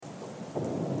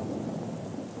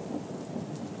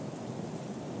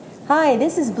Hi,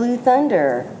 this is Blue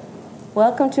Thunder.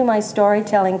 Welcome to my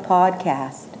storytelling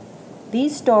podcast.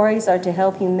 These stories are to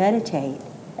help you meditate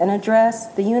and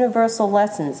address the universal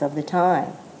lessons of the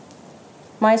time.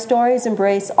 My stories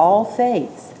embrace all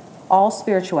faiths, all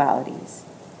spiritualities,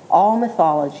 all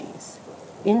mythologies,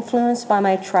 influenced by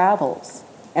my travels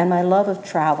and my love of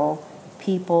travel,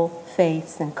 people,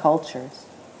 faiths, and cultures.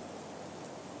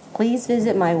 Please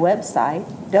visit my website,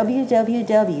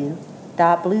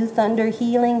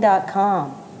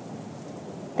 www.bluethunderhealing.com.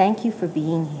 Thank you for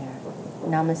being here.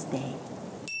 Namaste.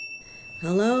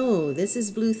 Hello, this is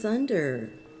Blue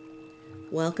Thunder.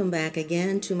 Welcome back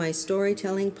again to my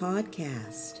storytelling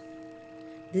podcast.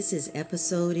 This is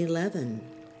episode 11.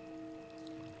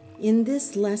 In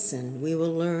this lesson, we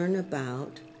will learn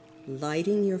about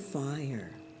lighting your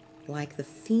fire like the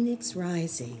phoenix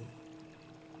rising.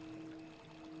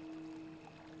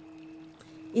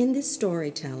 In this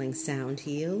storytelling sound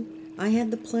heal, I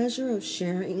had the pleasure of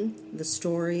sharing the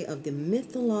story of the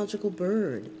mythological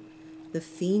bird, the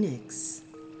phoenix.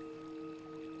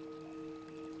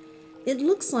 It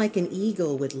looks like an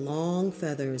eagle with long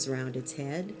feathers around its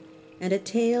head and a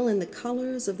tail, and the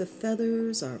colors of the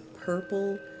feathers are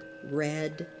purple,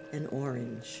 red, and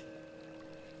orange.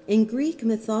 In Greek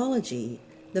mythology,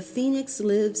 the phoenix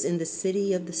lives in the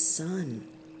city of the sun,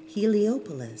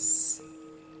 Heliopolis,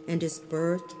 and is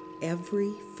birthed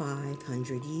every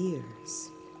 500 years.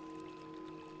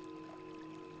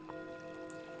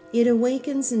 It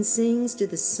awakens and sings to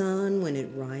the sun when it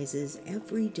rises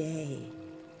every day.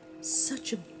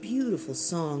 Such a beautiful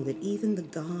song that even the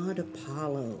god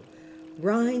Apollo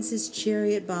rides his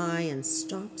chariot by and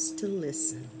stops to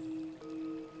listen.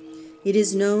 It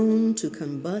is known to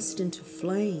combust into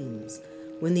flames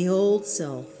when the old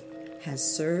self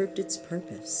has served its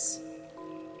purpose,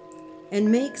 and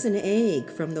makes an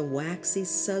egg from the waxy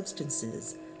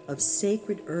substances of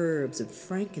sacred herbs of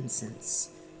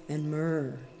frankincense and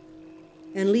myrrh,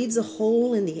 and leaves a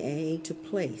hole in the egg to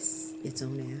place its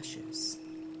own ashes.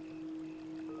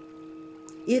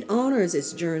 It honors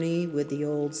its journey with the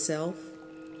old self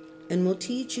and will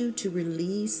teach you to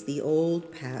release the old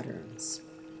patterns,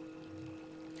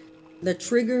 the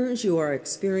triggers you are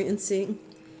experiencing,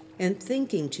 and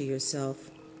thinking to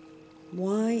yourself,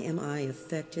 why am I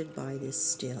affected by this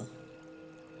still?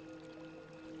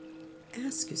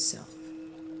 Ask yourself,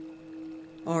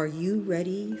 are you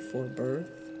ready for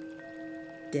birth,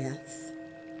 death,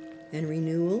 and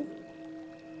renewal?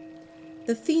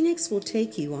 The phoenix will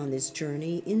take you on this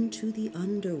journey into the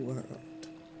underworld.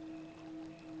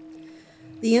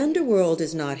 The underworld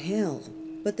is not hell,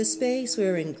 but the space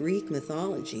where in Greek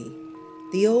mythology,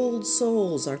 the old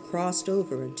souls are crossed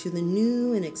over into the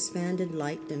new and expanded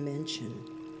light dimension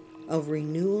of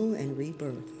renewal and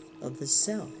rebirth of the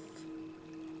self.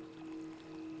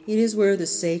 It is where the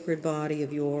sacred body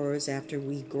of yours, after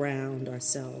we ground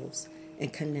ourselves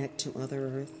and connect to Mother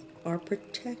Earth, are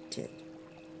protected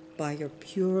by your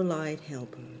pure light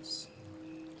helpers.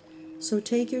 So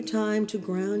take your time to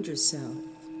ground yourself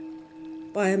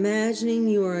by imagining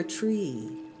you are a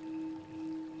tree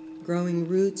growing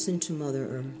roots into Mother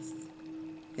Earth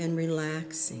and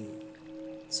relaxing,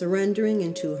 surrendering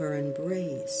into her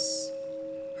embrace.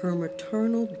 Her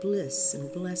maternal bliss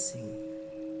and blessing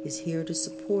is here to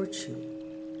support you,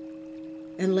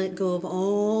 and let go of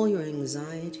all your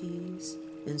anxieties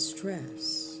and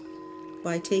stress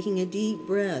by taking a deep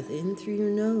breath in through your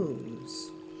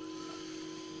nose,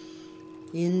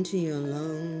 into your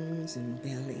lungs and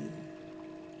belly,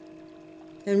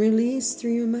 and release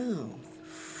through your mouth.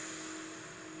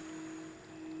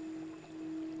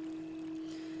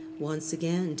 Once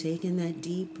again, take in that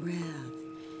deep breath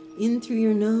in through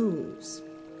your nose,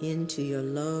 into your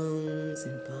lungs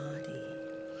and body,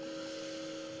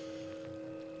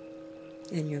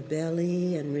 and your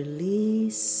belly, and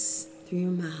release through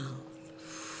your mouth.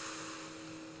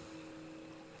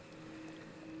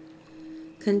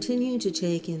 Continue to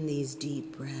take in these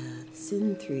deep breaths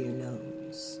in through your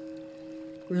nose,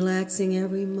 relaxing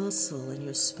every muscle in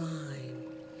your spine,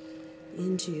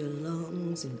 into your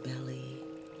lungs and belly.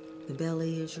 The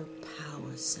belly is your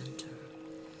power center.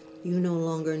 You no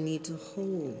longer need to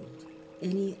hold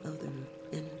any other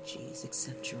energies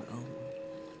except your own.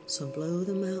 So blow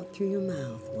them out through your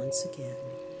mouth once again.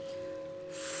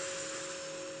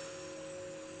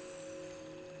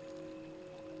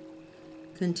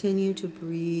 Continue to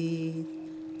breathe,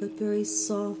 but very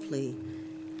softly,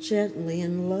 gently,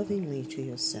 and lovingly to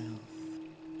yourself.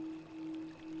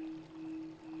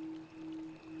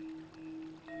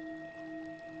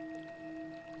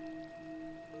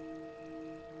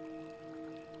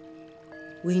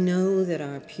 We know that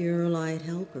our pure light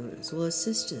helpers will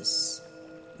assist us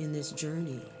in this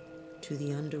journey to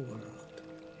the underworld.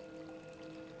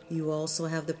 You also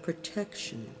have the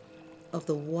protection of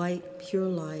the white pure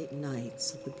light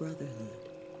knights of the Brotherhood.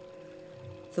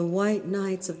 The white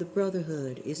knights of the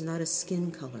Brotherhood is not a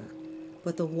skin color,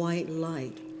 but the white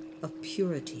light of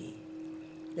purity.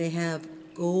 They have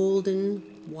golden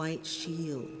white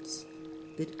shields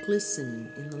that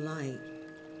glisten in the light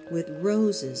with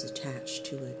roses attached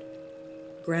to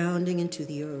it, grounding into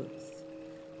the earth.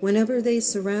 Whenever they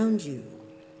surround you,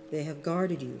 they have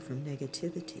guarded you from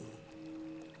negativity.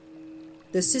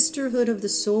 The Sisterhood of the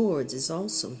Swords is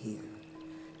also here.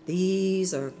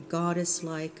 These are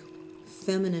goddess-like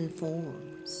feminine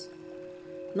forms,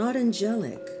 not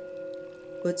angelic,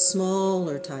 but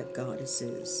smaller type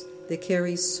goddesses that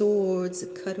carry swords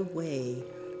that cut away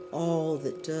all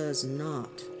that does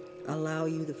not allow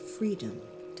you the freedom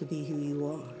to be who you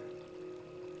are.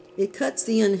 It cuts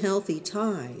the unhealthy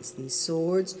ties, these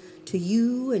swords, to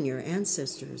you and your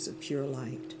ancestors of pure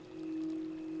light.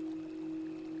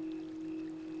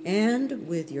 And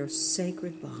with your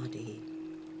sacred body,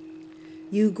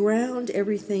 you ground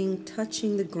everything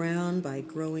touching the ground by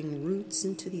growing roots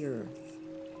into the earth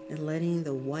and letting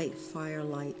the white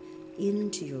firelight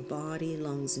into your body,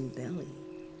 lungs, and belly.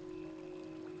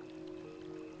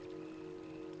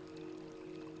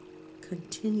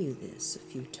 Continue this a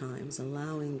few times,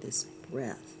 allowing this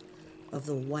breath of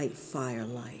the white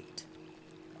firelight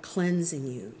cleansing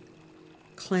you,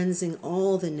 cleansing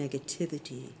all the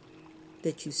negativity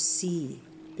that you see,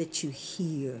 that you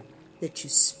hear, that you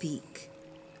speak,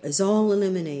 is all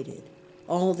eliminated.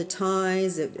 All the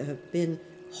ties that have been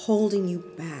holding you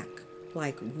back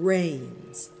like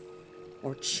reins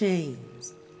or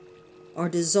chains are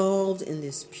dissolved in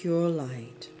this pure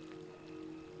light.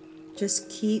 Just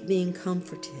keep being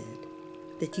comforted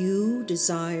that you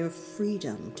desire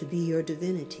freedom to be your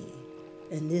divinity,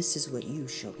 and this is what you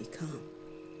shall become.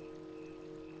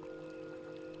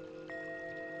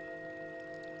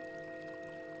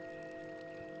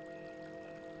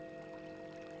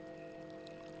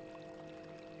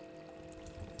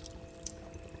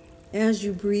 As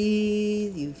you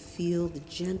breathe, you feel the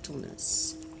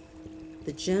gentleness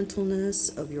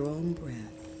of your own breath,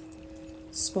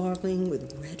 sparkling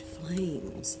with red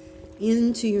flames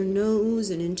into your nose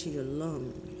and into your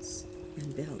lungs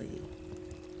and belly,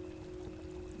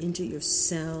 into your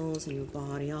cells and your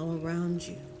body all around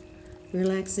you,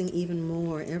 relaxing even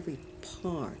more every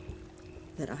part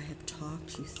that I have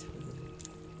talked you through.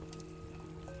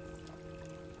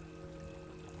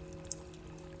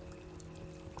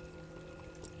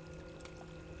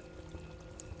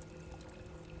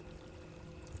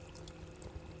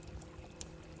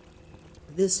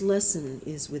 This lesson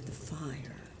is with the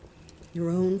fire, your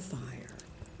own fire,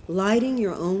 lighting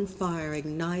your own fire,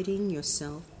 igniting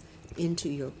yourself into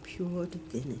your pure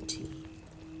divinity.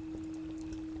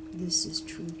 This is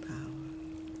true power.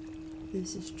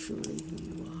 This is truly who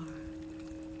you are.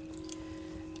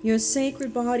 Your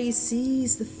sacred body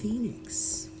sees the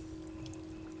phoenix.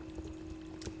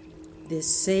 This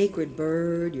sacred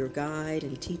bird, your guide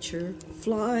and teacher,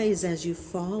 flies as you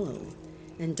follow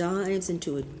and dives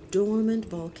into a dormant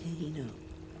volcano,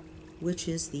 which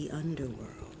is the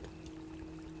Underworld,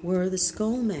 where the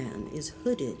Skull Man is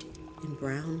hooded in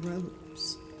brown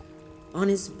robes, on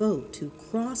his boat who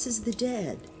crosses the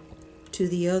dead to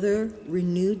the other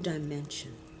renewed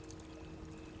dimension.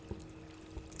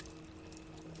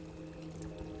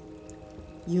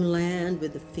 You land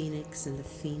with the phoenix, and the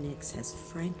phoenix has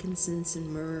frankincense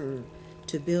and myrrh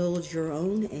to build your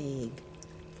own egg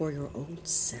for your old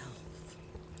self.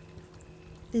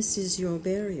 This is your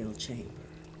burial chamber.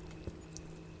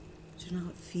 Do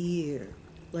not fear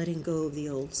letting go of the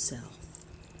old self.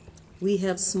 We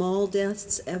have small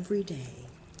deaths every day,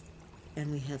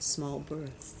 and we have small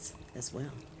births as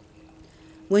well.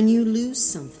 When you lose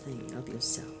something of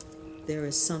yourself, there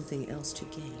is something else to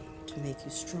gain to make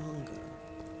you stronger.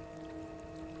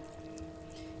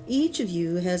 Each of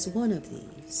you has one of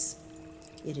these.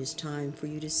 It is time for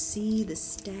you to see the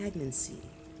stagnancy,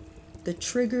 the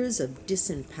triggers of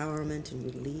disempowerment and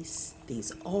release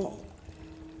these all,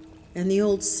 and the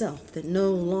old self that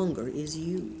no longer is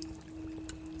you.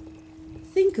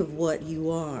 Think of what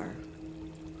you are,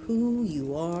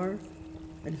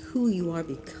 and who you are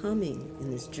becoming in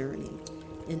this journey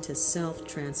into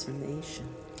self-transformation.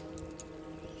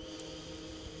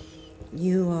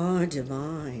 You are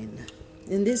divine,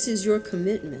 and this is your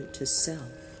commitment to self.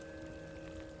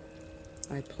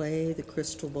 I play the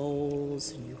crystal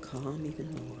bowls and you calm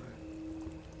even more.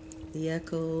 The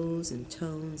echoes and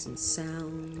tones and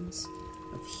sounds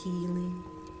of healing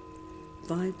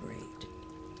vibrate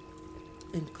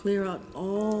and clear out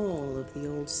all of the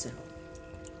old self,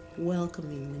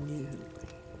 welcoming the new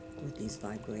with these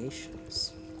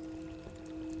vibrations.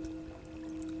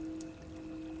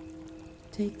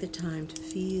 Take the time to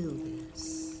feel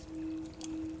this,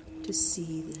 to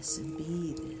see this and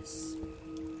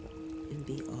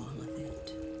be all of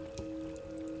it.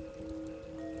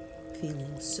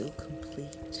 Feeling so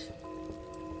complete,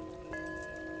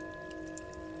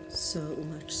 so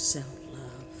much self-love.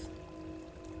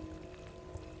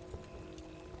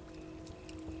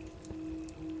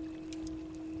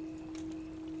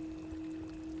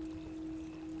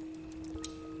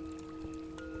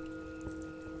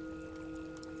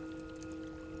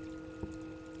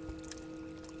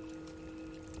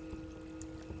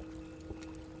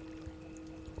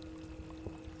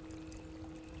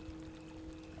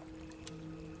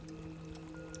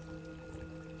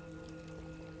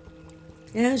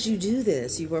 As you do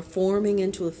this, you are forming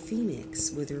into a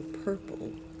phoenix with your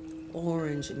purple,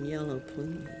 orange, and yellow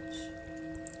plumage.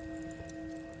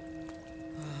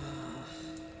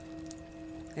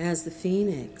 As the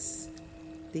phoenix,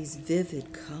 these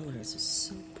vivid colors are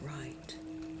so bright.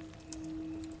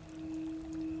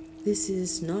 This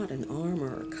is not an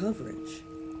armor or coverage,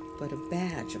 but a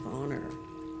badge of honor,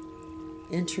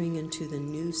 entering into the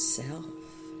new self.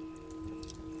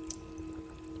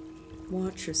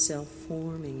 Watch yourself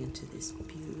forming into this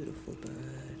beautiful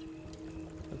bird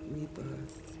of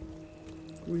rebirth,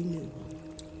 renewal,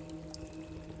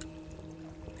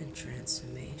 and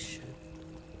transformation.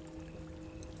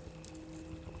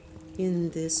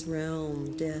 In this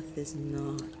realm, death is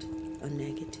not a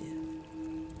negative.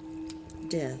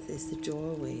 Death is the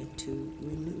doorway into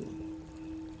renewal,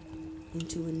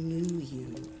 into a new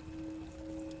you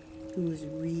who is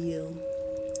real,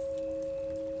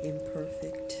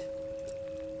 imperfect,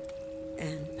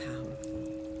 and powerful.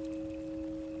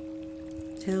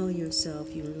 Tell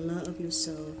yourself you love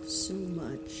yourself so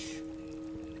much.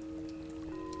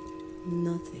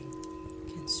 Nothing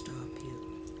can stop you.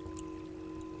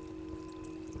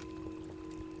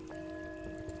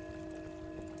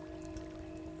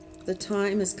 The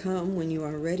time has come when you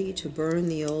are ready to burn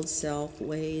the old self,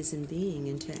 ways, and being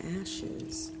into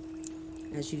ashes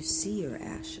as you see your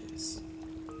ashes.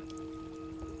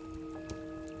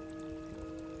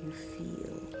 You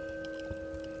feel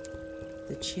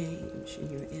the change in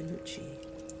your energy.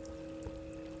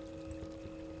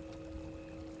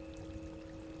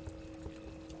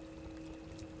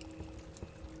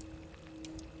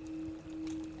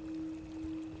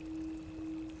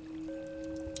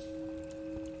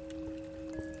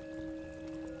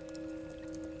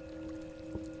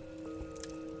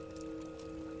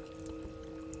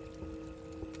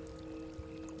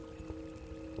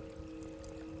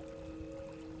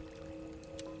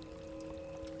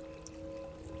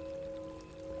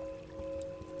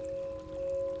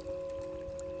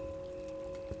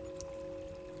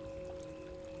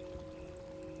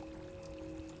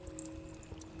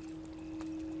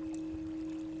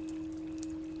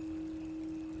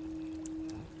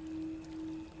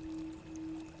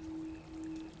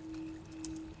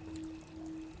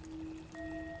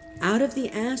 Out of the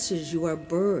ashes, you are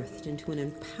birthed into an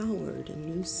empowered and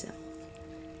new self.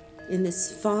 In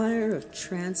this fire of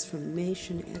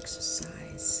transformation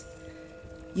exercise,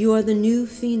 you are the new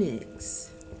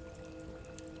phoenix.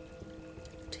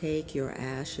 Take your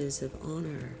ashes of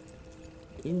honor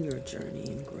in your journey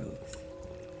and growth,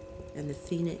 and the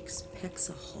phoenix pecks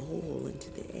a hole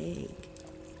into the egg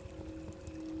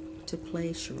to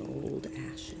place your old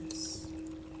ashes.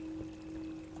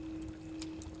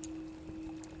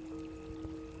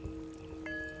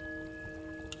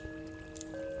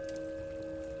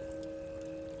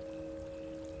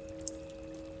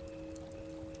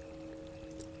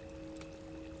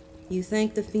 You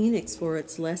thank the phoenix for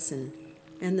its lesson,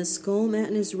 and the skull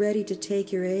mountain is ready to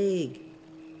take your egg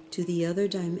to the other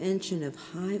dimension of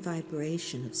high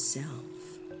vibration of self.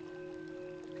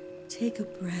 Take a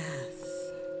breath.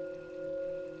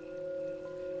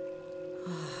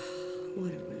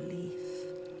 What a relief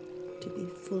to be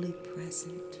fully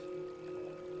present.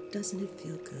 Doesn't it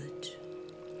feel good?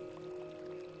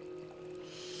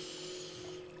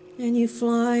 And you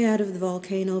fly out of the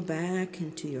volcano back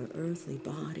into your earthly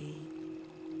body,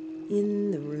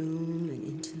 in the room and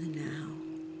into the now,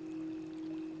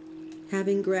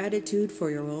 having gratitude for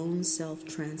your own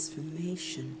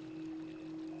self-transformation.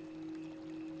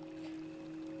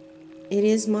 It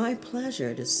is my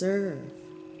pleasure to serve.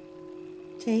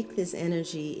 Take this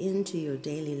energy into your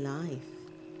daily life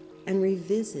and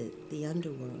revisit the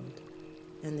Underworld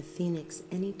and the Phoenix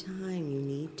anytime you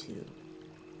need to.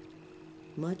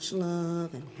 Much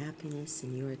love and happiness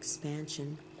in your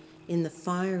expansion in the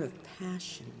fire of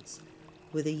passions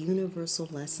with a universal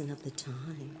lesson of the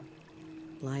time,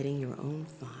 lighting your own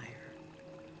fire.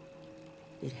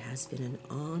 It has been an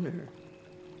honor.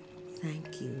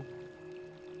 Thank you.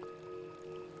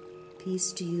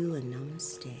 Peace to you and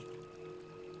namaste.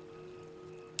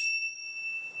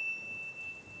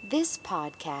 This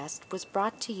podcast was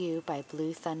brought to you by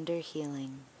Blue Thunder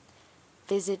Healing.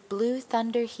 Visit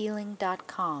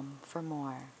bluethunderhealing.com for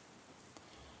more.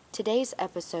 Today's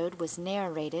episode was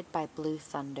narrated by Blue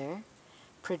Thunder,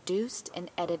 produced and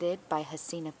edited by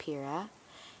Hasina Pira,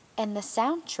 and the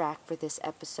soundtrack for this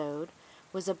episode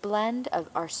was a blend of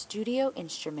our studio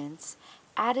instruments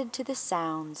added to the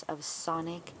sounds of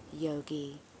Sonic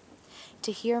Yogi.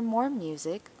 To hear more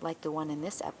music like the one in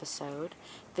this episode,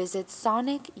 visit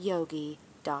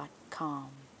sonicyogi.com.